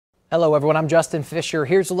Hello everyone, I'm Justin Fisher.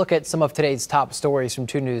 Here's a look at some of today's top stories from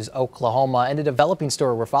 2 News Oklahoma. And a developing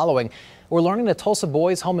story we're following. We're learning that Tulsa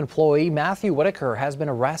Boys home employee Matthew Whitaker has been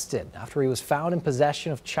arrested after he was found in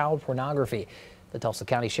possession of child pornography. The Tulsa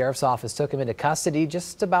County Sheriff's Office took him into custody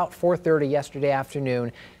just about 4:30 yesterday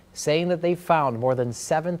afternoon, saying that they found more than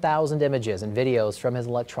 7,000 images and videos from his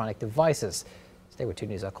electronic devices. Stay with 2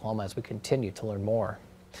 News Oklahoma as we continue to learn more.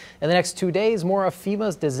 In the next 2 days, more of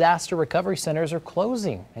FEMA's disaster recovery centers are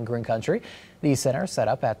closing in Green Country. These centers, set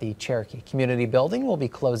up at the Cherokee Community Building, will be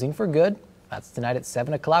closing for good. That's tonight at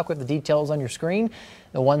 7 o'clock with the details on your screen.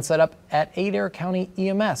 The one set up at Adair County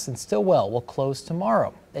EMS in Stillwell will close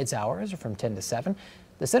tomorrow. Its hours are from 10 to 7.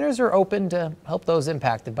 The centers are open to help those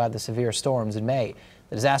impacted by the severe storms in May.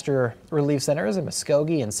 The disaster relief centers in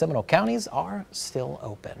Muskogee and Seminole counties are still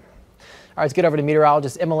open. All right, let's get over to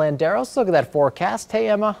meteorologist Emma Landeros. Look at that forecast. Hey,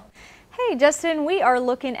 Emma. Hey, Justin, we are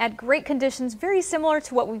looking at great conditions, very similar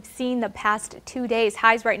to what we've seen the past 2 days.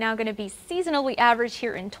 Highs right now going to be seasonally average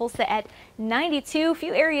here in Tulsa at 92. A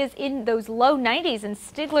few areas in those low 90s, and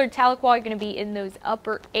Stigler, Tahlequah are going to be in those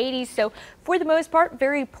upper 80s. So for the most part,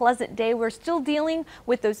 very pleasant day. We're still dealing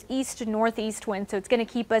with those east to northeast winds, so it's going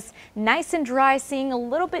to keep us nice and dry, seeing a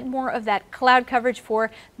little bit more of that cloud coverage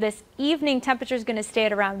for this evening. Temperature is going to stay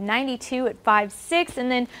at around 92 at 5-6,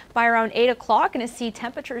 and then by around 8 o'clock, going to see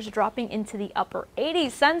temperatures dropping into the upper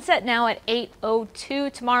 80s. Sunset now at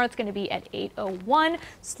 8:02. Tomorrow it's going to be at 8:01.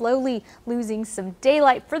 Slowly losing some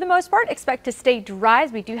daylight. For the most part, expect to stay dry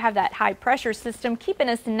as we do have that high pressure system keeping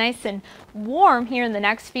us nice and warm here in the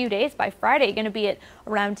next few days. By Friday, going to be at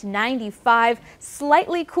around 95.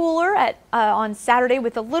 Slightly cooler at on Saturday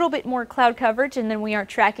with a little bit more cloud coverage, and then we are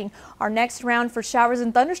tracking our next round for showers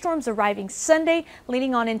and thunderstorms arriving Sunday,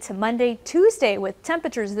 leading on into Monday, Tuesday, with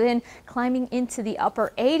temperatures then climbing into the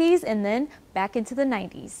upper 80s and then back into the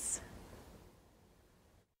 90s.